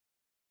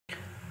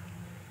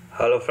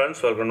Hello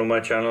friends, welcome to my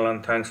channel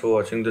and thanks for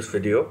watching this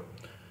video.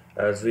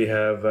 As we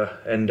have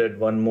ended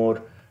one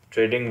more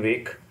trading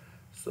week,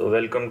 so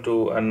welcome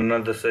to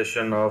another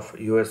session of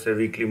USA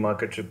weekly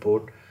market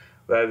report,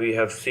 where we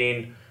have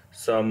seen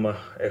some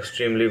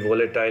extremely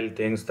volatile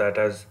things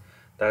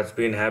that's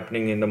been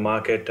happening in the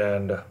market,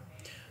 and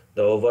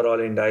the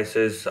overall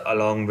indices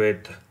along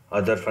with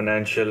other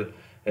financial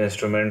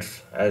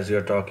instruments, as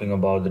you're talking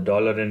about the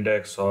dollar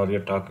index or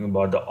you're talking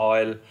about the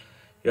oil,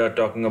 you're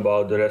talking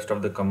about the rest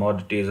of the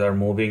commodities are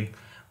moving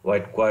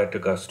quite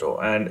gusto,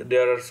 and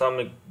there are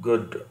some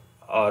good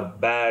or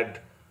bad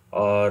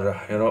or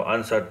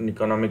uncertain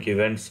economic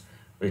events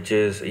which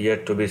is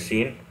yet to be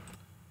seen.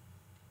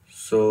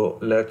 So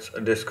let's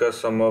discuss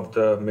some of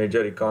the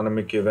major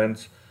economic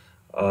events,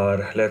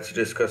 or let's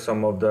discuss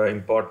some of the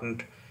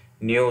important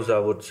news, I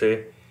would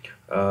say,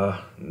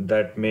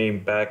 that may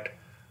impact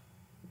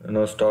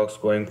stocks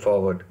going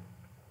forward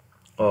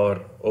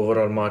or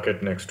overall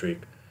market next week.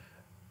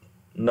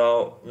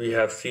 Now we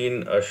have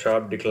seen a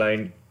sharp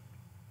decline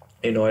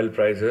in oil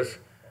prices,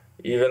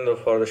 even though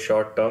for the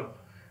short term,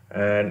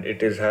 and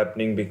it is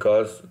happening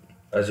because,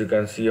 as you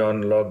can see,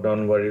 on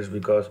lockdown worries,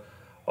 because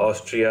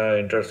Austria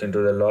enters into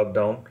the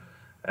lockdown,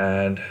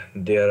 and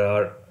there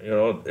are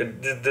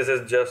this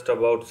is just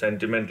about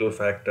sentimental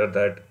factor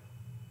that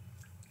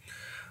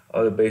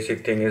the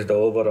basic thing is the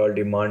overall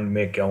demand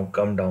may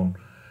come down,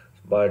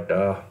 but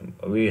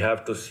we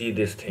have to see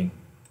this thing.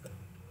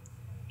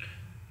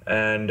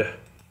 And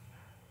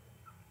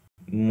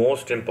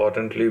most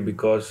importantly,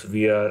 because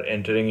we are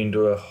entering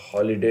into a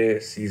holiday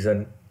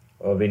season,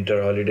 a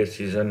winter holiday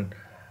season,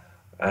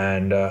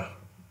 and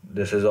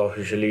this is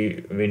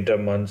officially winter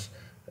months,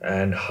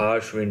 and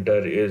harsh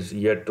winter is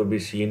yet to be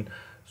seen.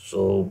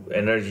 So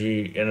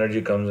energy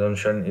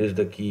consumption is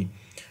the key,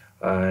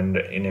 and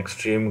in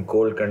extreme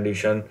cold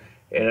condition,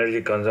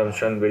 energy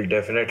consumption will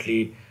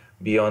definitely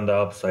be on the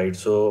upside.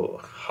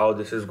 So how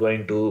this is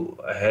going to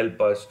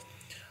help us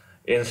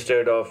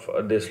instead of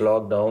this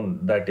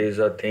lockdown, that is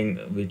a thing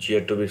which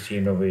yet to be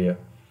seen over here.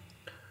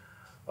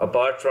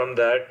 Apart from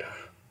that,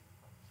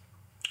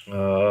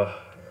 uh,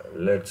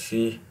 let's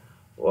see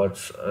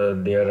what's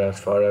there as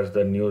far as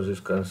the news is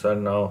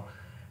concerned. Now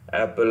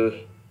Apple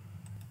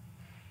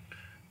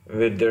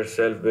with their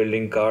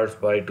self-building cars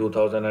by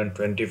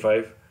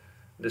 2025,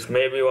 this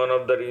may be one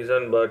of the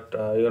reason, but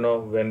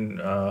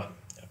when a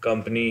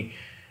company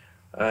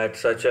at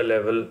such a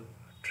level,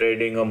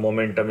 trading a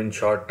momentum in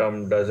short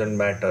term doesn't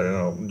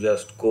matter.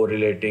 Just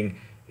correlating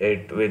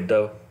it with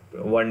the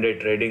one day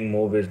trading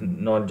move is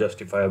not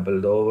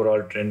justifiable. The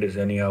overall trend is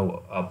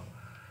anyhow up.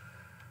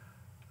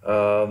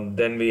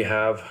 Then we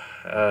have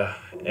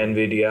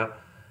Nvidia,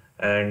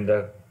 and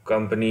the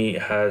company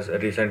has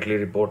recently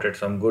reported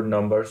some good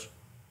numbers.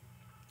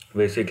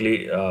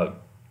 Basically,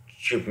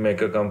 chip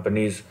maker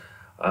companies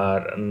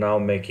are now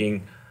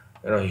making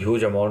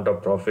huge amount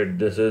of profit.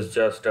 This is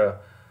just a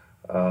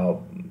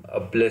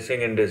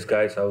blessing in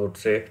disguise, I would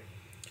say,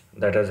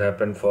 that has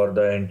happened for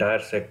the entire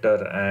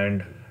sector,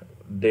 and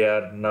they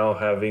are now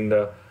having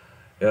the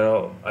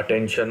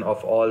attention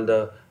of all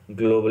the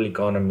global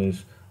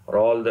economies, or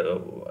all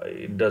the,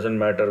 it doesn't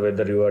matter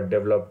whether you are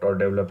developed or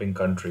developing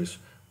countries,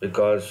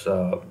 because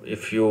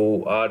if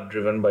you are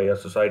driven by a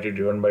society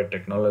driven by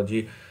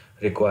technology,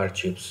 require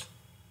chips.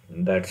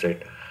 That's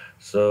it.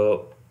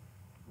 So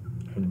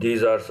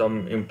these are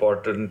some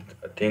important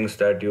things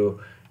that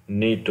you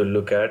need to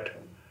look at.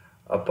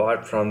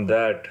 Apart from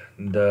that,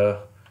 the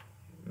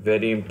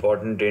very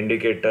important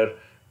indicator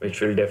which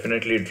will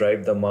definitely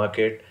drive the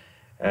market,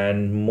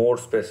 and more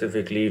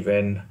specifically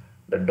when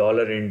the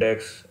dollar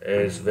index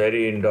is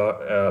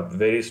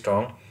very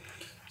strong.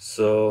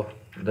 So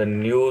the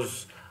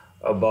news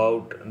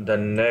about the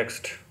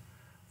next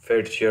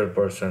Fed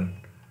chairperson,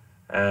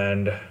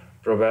 and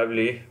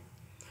probably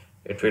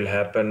it will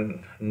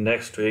happen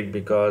next week,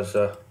 because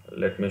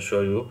let me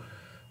show you.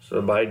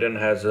 So Biden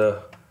has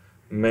a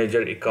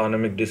major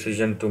economic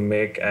decision to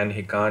make, and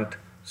he can't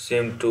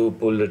seem to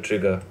pull the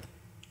trigger.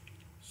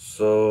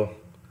 So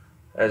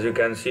as you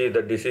can see,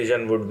 the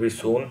decision would be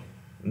soon.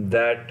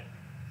 That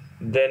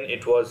then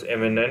it was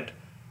imminent.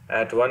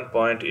 At one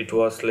point it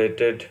was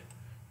slated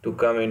to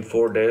come in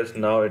 4 days.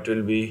 Now it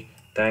will be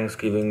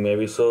Thanksgiving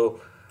maybe. So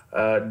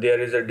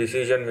there is a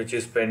decision which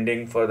is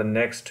pending for the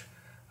next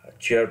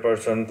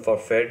chairperson for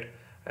Fed,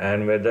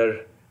 and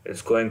whether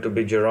it's going to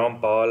be Jerome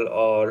Powell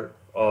or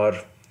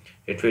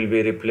it will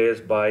be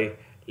replaced by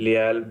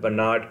Liel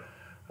Bernard.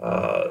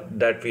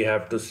 That we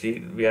have to see.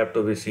 We have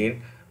to be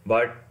seen.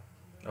 But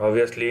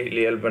obviously,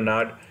 Liel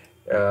Bernard,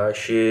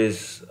 she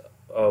is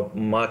a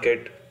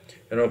market,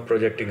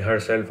 projecting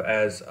herself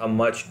as a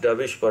much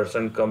dovish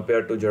person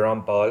compared to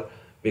Jerome Powell,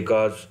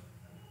 because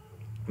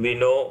we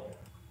know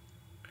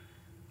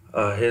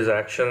his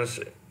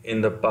actions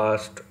in the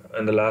past,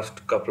 in the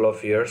last couple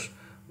of years.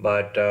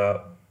 But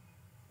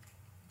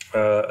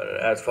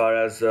as far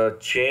as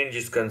change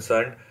is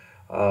concerned,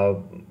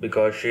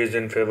 because she is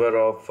in favor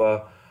of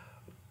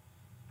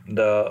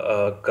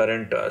the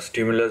current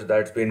stimulus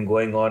that's been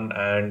going on,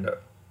 and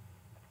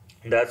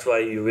that's why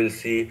you will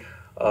see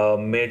a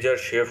major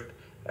shift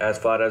as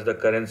far as the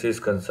currency is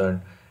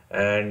concerned.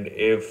 And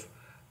if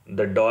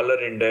the dollar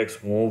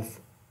index move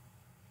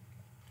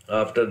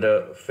after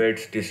the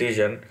Fed's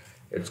decision,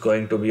 it's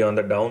going to be on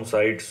the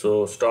downside.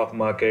 So stock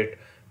market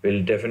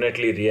will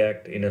definitely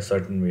react in a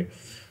certain way.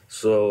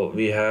 So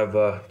we have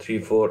 3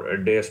 4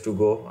 days to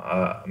go.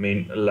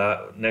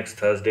 Next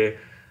Thursday,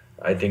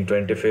 I think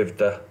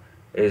 25th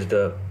is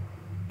the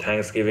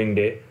Thanksgiving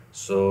Day.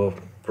 So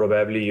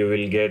probably you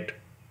will get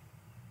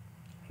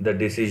the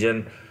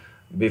decision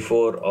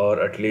before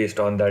or at least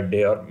on that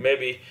day, or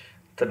maybe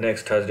the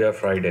next Thursday or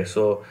Friday.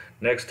 So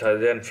next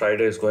Thursday and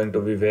Friday is going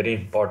to be very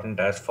important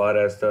as far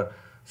as the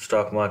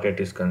stock market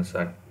is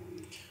concerned.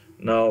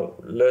 Now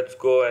let's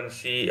go and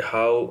see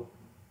how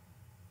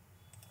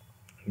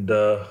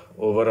the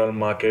overall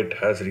market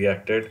has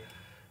reacted,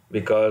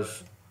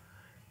 because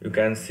you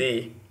can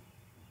see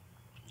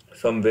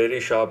some very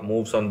sharp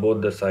moves on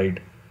both the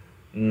side.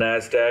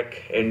 Nasdaq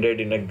ended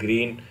in a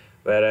green,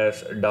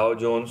 whereas Dow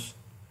Jones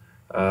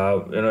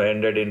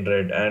ended in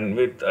red, and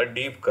with a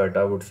deep cut,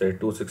 I would say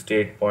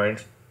 268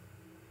 points.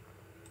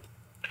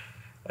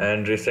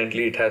 And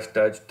recently it has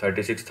touched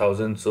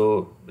 36,000,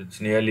 so it's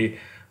nearly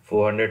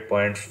 400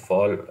 points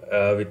fall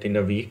within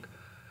a week.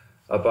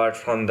 Apart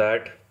from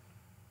that,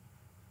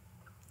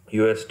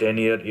 US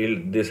 10-year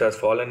yield, this has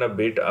fallen a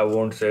bit. I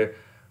won't say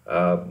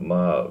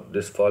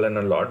this fallen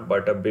a lot,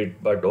 but a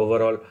bit. But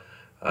overall,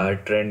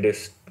 trend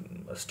is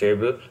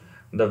stable.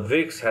 The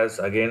VIX has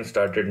again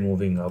started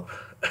moving up.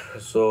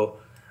 So,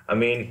 I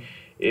mean,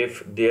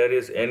 if there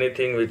is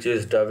anything which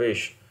is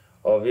dovish,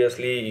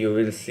 obviously you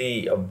will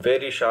see a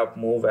very sharp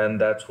move, and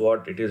that's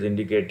what it is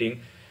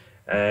indicating.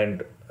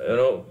 And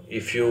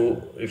if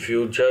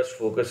you just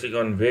focusing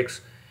on VIX,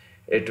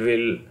 it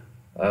will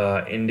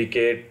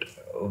indicate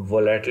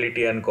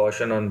volatility and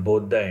caution on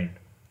both the end.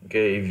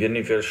 Okay, even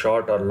if you're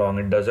short or long,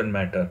 it doesn't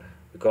matter,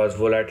 because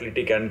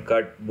volatility can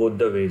cut both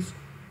the ways.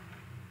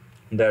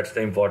 That's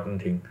the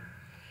important thing.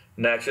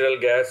 Natural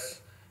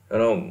gas,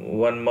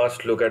 one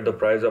must look at the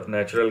price of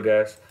natural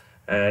gas,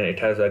 and it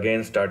has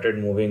again started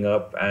moving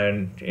up.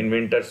 And in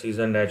winter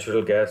season,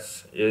 natural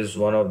gas is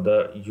one of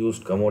the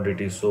used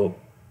commodities, so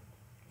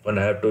one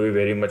have to be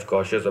very much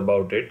cautious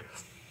about it.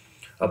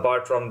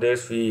 Apart from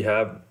this, we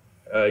have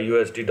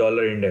USD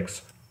dollar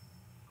index,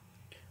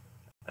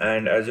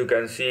 and as you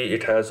can see,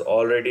 it has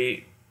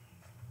already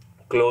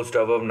closed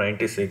above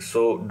 96.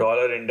 So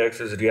dollar index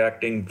is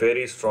reacting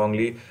very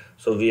strongly.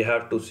 So we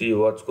have to see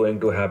what's going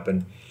to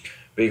happen,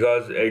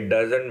 because it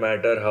doesn't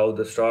matter how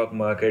the stock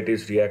market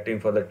is reacting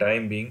for the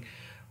time being,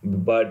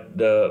 but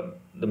the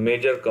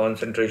major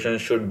concentration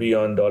should be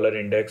on dollar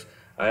index.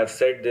 I have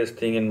said this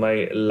thing in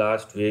my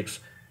last week's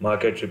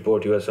market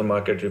report, USA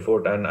market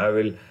report, and I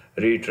will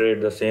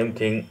reiterate the same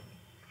thing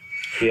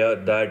here,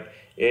 that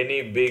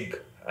any big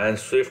and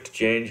swift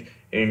change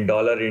in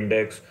dollar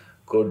index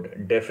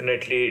could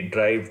definitely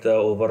drive the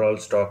overall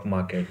stock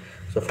market.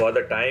 So for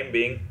the time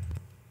being,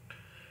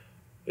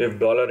 if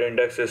dollar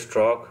index is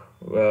strong,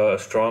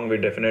 we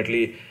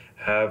definitely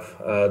have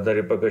the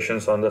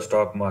repercussions on the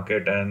stock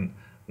market, and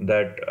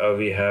that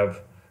we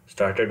have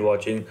started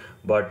watching.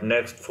 But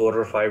next 4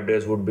 or 5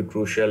 days would be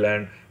crucial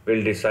and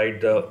will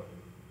decide the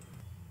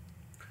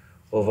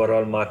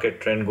overall market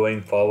trend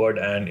going forward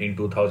and in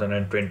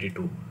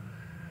 2022.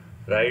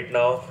 Right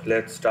now,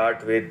 let's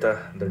start with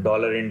the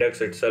dollar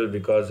index itself,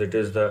 because it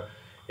is the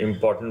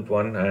important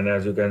one. And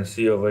as you can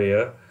see over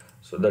here,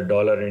 so the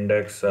dollar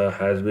index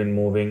has been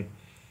moving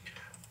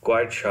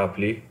quite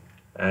sharply,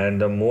 and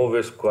the move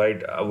is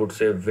quite, I would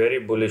say, very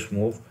bullish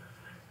move.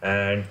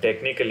 And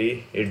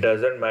technically, it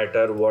doesn't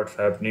matter what's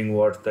happening,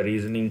 what's the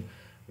reasoning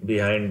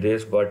behind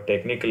this, but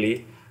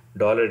technically,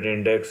 dollar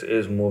index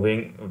is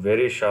moving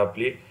very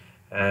sharply,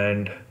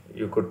 and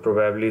you could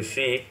probably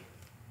see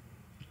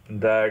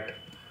that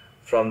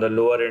from the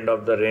lower end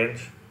of the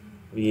range,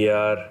 we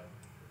are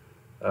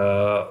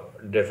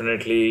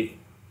definitely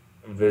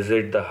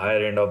visit the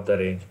higher end of the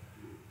range.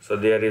 So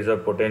there is a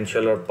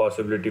potential or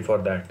possibility for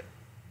that,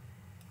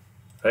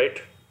 right?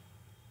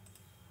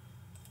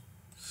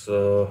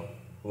 So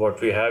what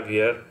we have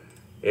here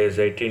is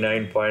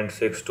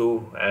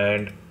 89.62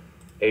 and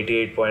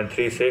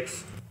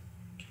 88.36,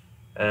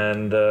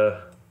 and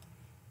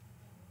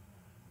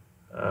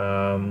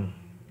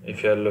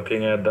if you are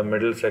looking at the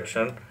middle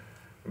section,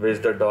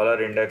 which the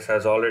dollar index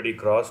has already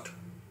crossed,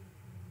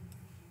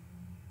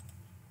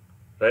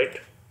 right?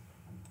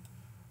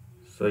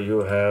 So you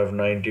have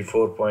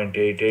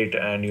 94.88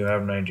 and you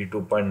have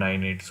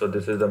 92.98. So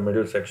this is the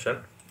middle section.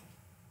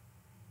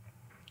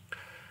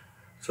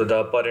 So the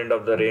upper end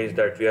of the range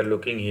that we are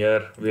looking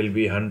here will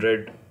be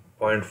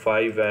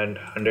 100.5 and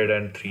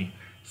 103.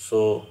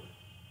 So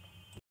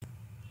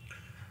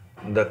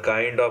the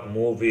kind of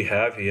move we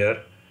have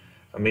here,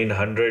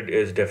 100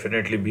 is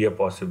definitely be a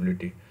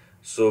possibility.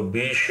 So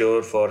be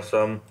sure for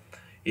some,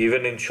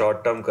 even in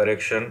short term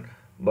correction,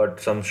 but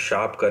some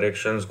sharp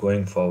corrections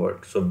going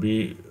forward. So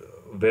be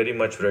very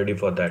much ready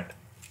for that.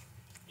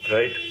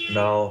 Right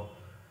now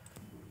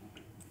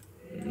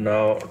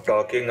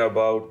talking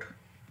about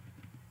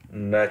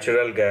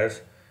natural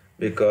gas,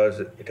 because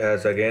it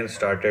has again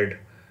started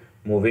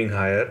moving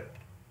higher.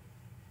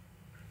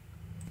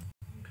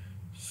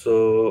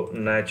 So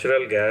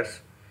natural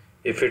gas,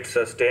 if it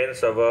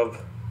sustains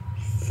above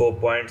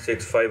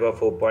 4.65 or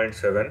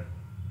 4.7,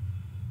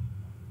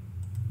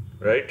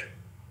 right?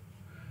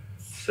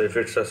 So if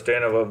it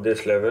sustains above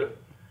this level,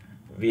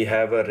 we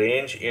have a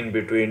range in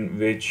between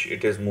which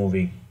it is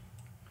moving.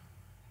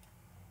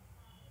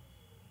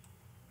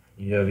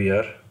 Here we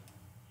are.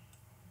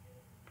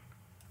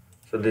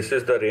 So this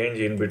is the range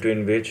in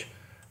between which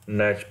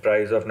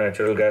price of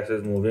natural gas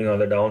is moving. On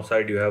the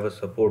downside you have a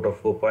support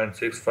of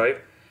 4.65,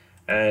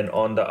 and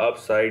on the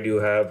upside you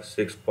have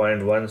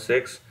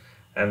 6.16,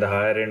 and the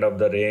higher end of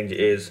the range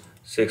is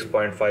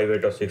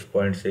 6.58 or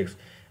 6.6,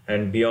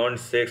 and beyond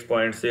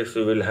 6.6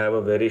 we will have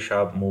a very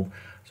sharp move.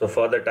 So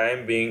for the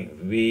time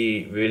being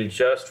we will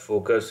just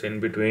focus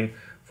in between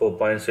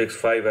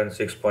 4.65 and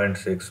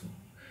 6.6,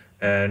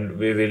 and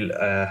we will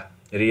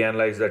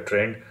reanalyze the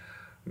trend,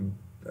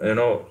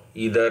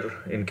 either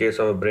in case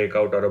of a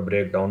breakout or a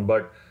breakdown.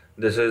 But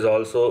this is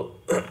also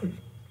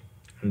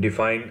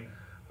define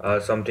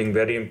something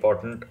very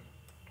important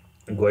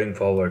going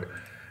forward.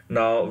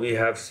 Now we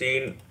have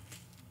seen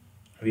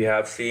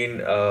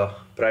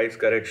price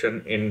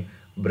correction in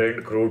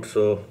Brent crude.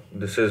 So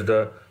this is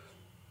the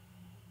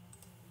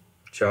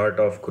chart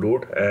of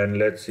crude, and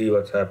let's see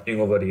what's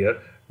happening over here,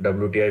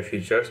 WTI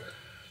futures.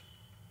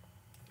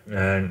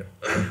 And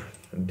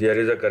there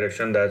is a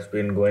correction that's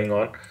been going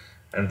on,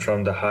 and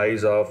from the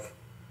highs of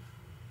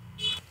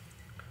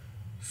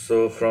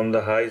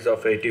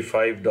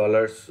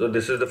 $85, so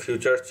this is the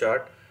futures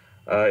chart,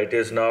 it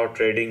is now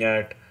trading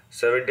at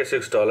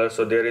 $76.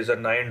 So there is a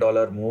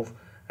 $9 move,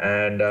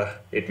 and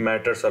it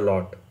matters a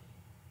lot.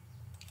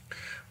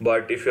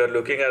 But if you are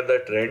looking at the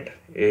trend,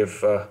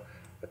 if a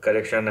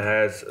correction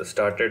has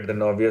started,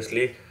 then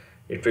obviously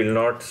it will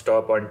not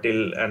stop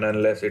until and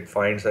unless it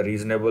finds a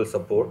reasonable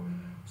support.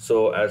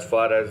 So as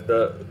far as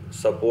the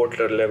support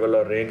level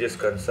or range is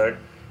concerned,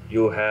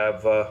 you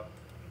have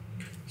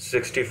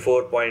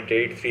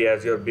 64.83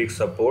 as your big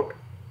support,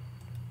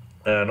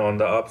 and on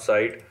the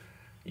upside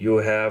you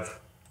have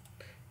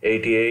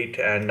 88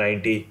 and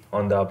 90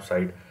 on the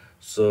upside.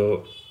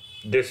 So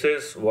this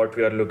is what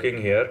we are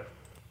looking here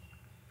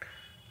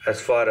as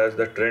far as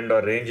the trend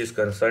or range is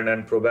concerned.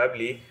 And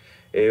probably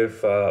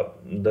if the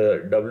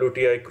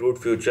WTI crude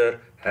future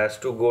has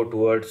to go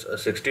towards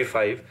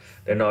 65,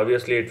 then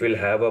obviously it will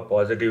have a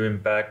positive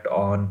impact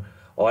on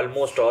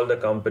almost all the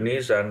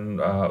companies, and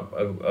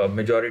a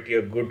majority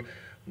of good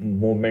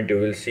movement you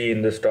will see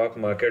in the stock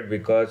market,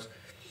 because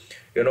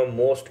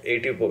most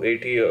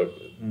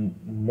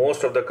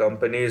of the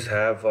companies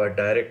have a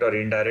direct or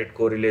indirect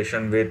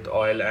correlation with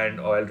oil and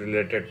oil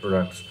related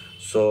products.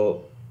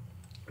 So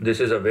this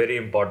is a very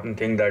important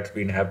thing that's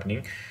been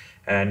happening,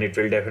 and it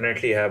will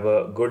definitely have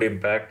a good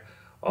impact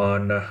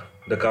on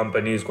the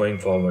companies going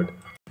forward.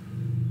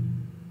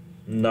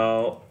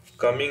 Now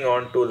coming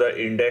on to the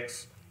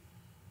index,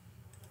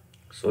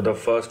 so the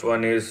first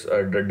one is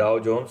the Dow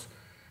Jones,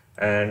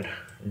 and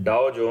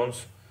Dow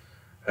Jones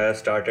has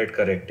started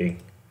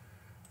correcting.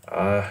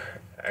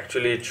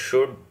 Actually it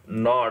should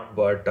not,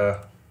 but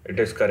it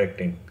is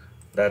correcting.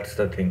 That's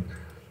the thing.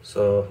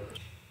 So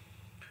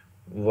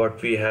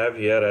what we have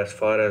here as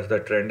far as the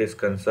trend is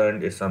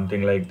concerned is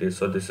something like this.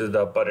 So this is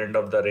the upper end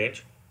of the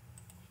range,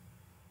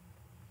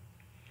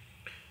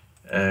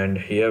 and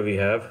here we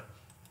have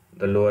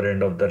the lower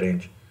end of the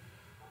range.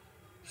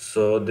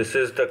 So this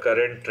is the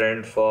current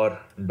trend for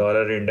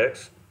dollar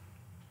index,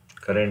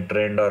 current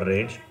trend or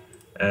range,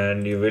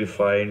 and you will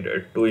find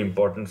two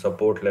important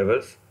support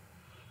levels.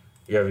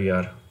 Here we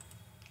are,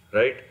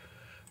 right?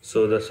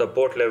 So the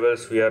support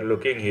levels we are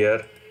looking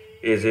here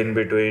is in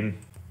between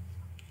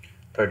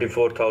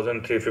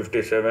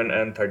 34,357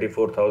 and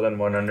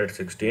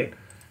 34,116,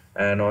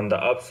 and on the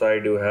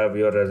upside you have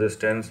your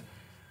resistance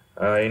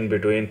in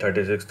between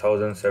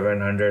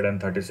 36,700 and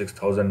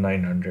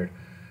 36,900.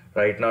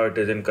 Right now it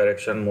is in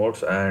correction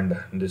modes, and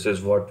this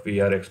is what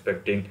we are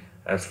expecting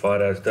as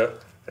far as the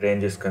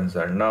range is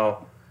concerned.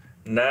 Now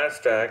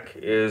nasdaq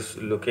is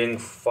looking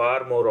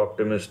far more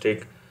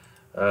optimistic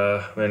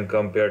when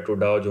compared to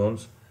Dow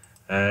Jones,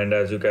 and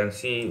as you can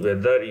see,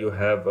 whether you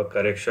have a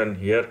correction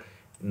here,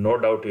 no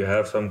doubt you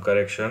have some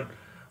correction,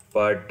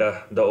 but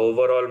the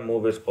overall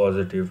move is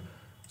positive.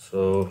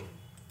 So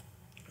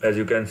as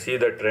you can see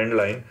the trend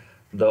line,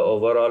 the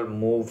overall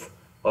move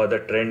or the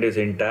trend is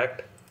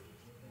intact,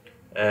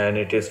 and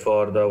it is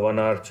for the 1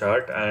 hour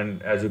chart.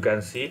 And as you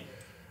can see,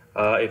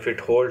 if it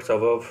holds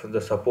above,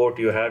 the support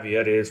you have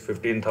here is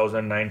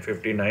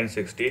 15,950,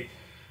 960,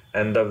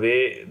 and the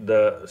way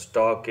the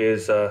stock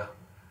is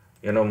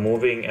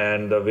moving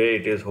and the way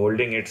it is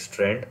holding its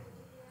trend,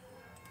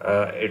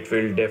 it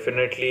will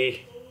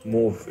definitely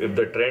move. If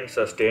the trend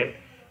sustain,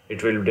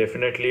 it will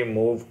definitely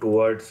move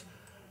towards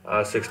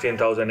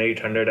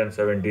 16,800 and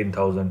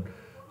 17,000.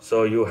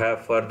 So you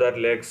have further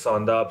legs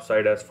on the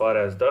upside as far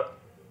as the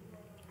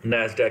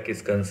nasdaq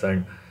is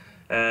concerned,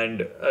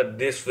 and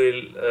this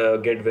will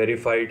get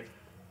verified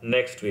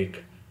next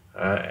week,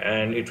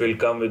 and it will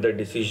come with a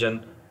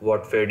decision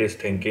what Fed is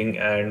thinking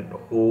and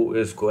who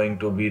is going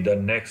to be the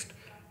next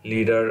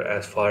leader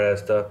as far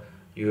as the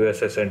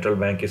USA central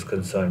bank is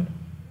concerned.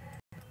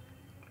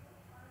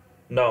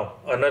 Now,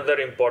 another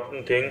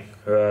important thing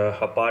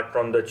apart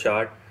from the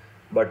chart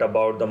but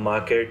about the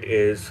market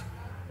is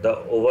the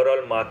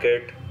overall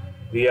market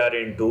we are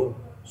into.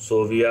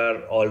 So, we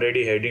are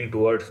already heading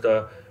towards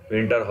the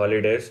winter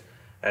holidays,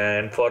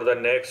 and for the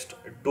next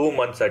 2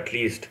 months at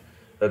least,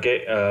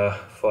 okay,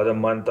 for the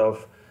month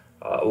of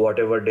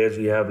whatever days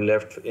we have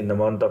left in the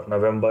month of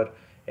November,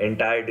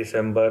 entire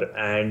December,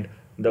 and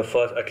the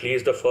first, at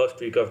least the first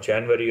week of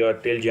January or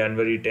till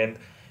January 10th,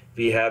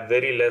 we have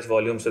very less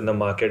volumes in the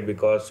market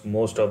because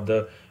most of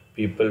the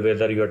people,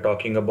 whether you are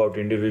talking about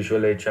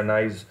individual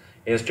HNIs,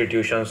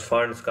 institutions,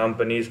 funds,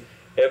 companies,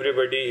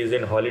 everybody is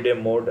in holiday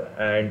mode,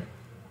 and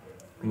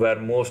where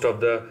most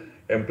of the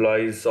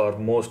employees or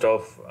most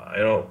of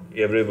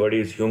everybody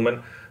is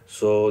human,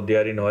 so they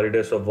are in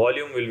holiday, so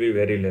volume will be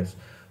very less.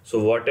 So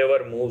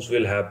whatever moves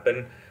will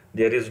happen,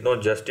 there is no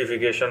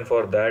justification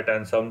for that,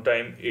 and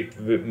sometime it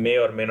may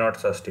or may not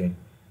sustain.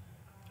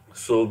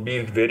 So be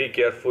very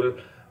careful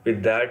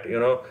with that.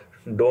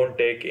 Don't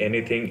take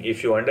anything.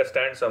 If you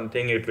understand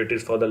something, if it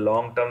is for the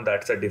long term,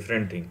 that's a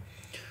different thing.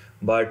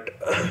 But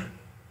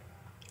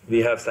we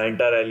have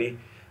Santa rally,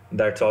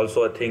 that's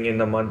also a thing in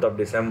the month of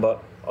December,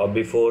 or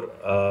before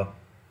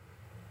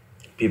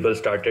people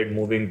started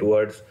moving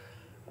towards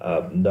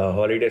the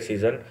holiday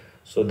season.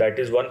 So that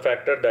is one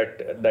factor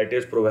that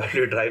is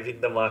probably driving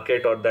the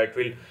market, or that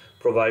will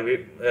provide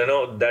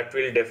that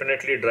will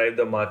definitely drive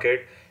the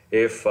market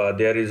if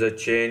there is a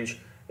change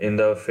in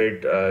the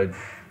Fed.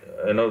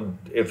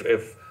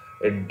 If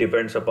it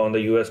depends upon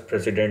the US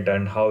president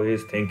and how he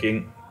is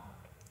thinking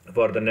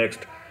for the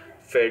next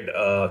Fed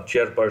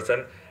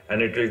chairperson,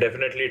 and it will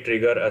definitely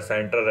trigger a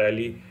Santa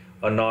rally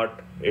or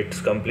not.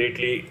 It's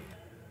completely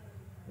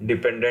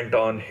dependent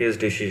on his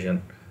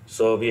decision.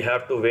 So we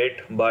have to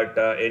wait. But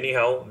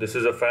anyhow, this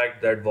is a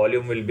fact that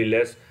volume will be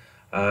less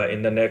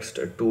in the next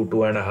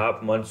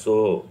 2.5 months.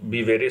 So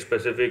be very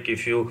specific.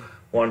 If you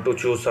want to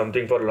choose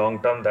something for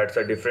long term, that's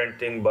a different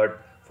thing.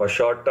 But for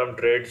short term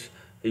trades,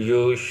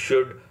 you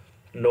should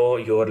know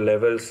your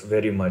levels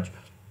very much.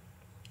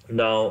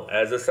 Now,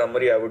 as a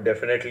summary, I would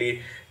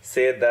definitely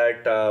say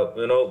that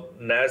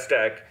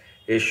Nasdaq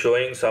is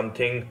showing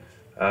something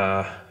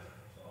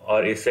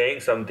or is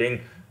saying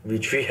something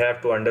which we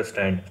have to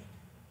understand,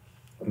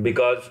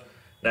 because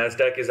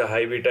Nasdaq is a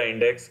high beta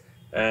index,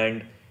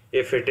 and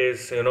if it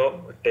is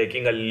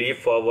taking a leap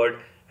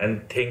forward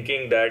and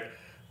thinking that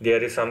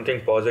there is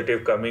something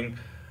positive coming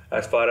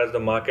as far as the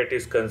market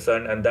is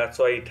concerned, and that's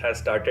why it has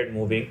started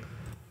moving,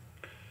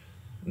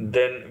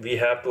 then we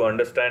have to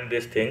understand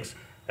these things,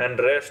 and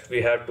rest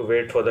we have to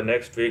wait for the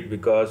next week,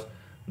 because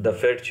the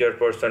Fed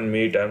chairperson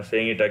meet, I'm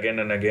saying it again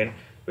and again,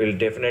 will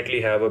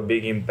definitely have a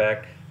big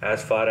impact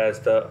as far as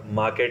the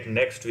market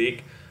next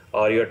week,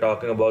 or you're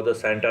talking about the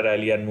Santa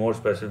rally and more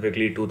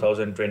specifically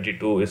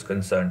 2022 is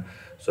concerned.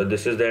 So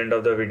this is the end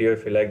of the video.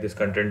 If you like this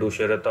content, do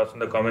share your thoughts in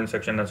the comment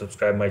section and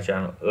subscribe my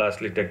channel.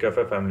 Lastly, take care of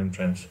your family and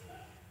friends.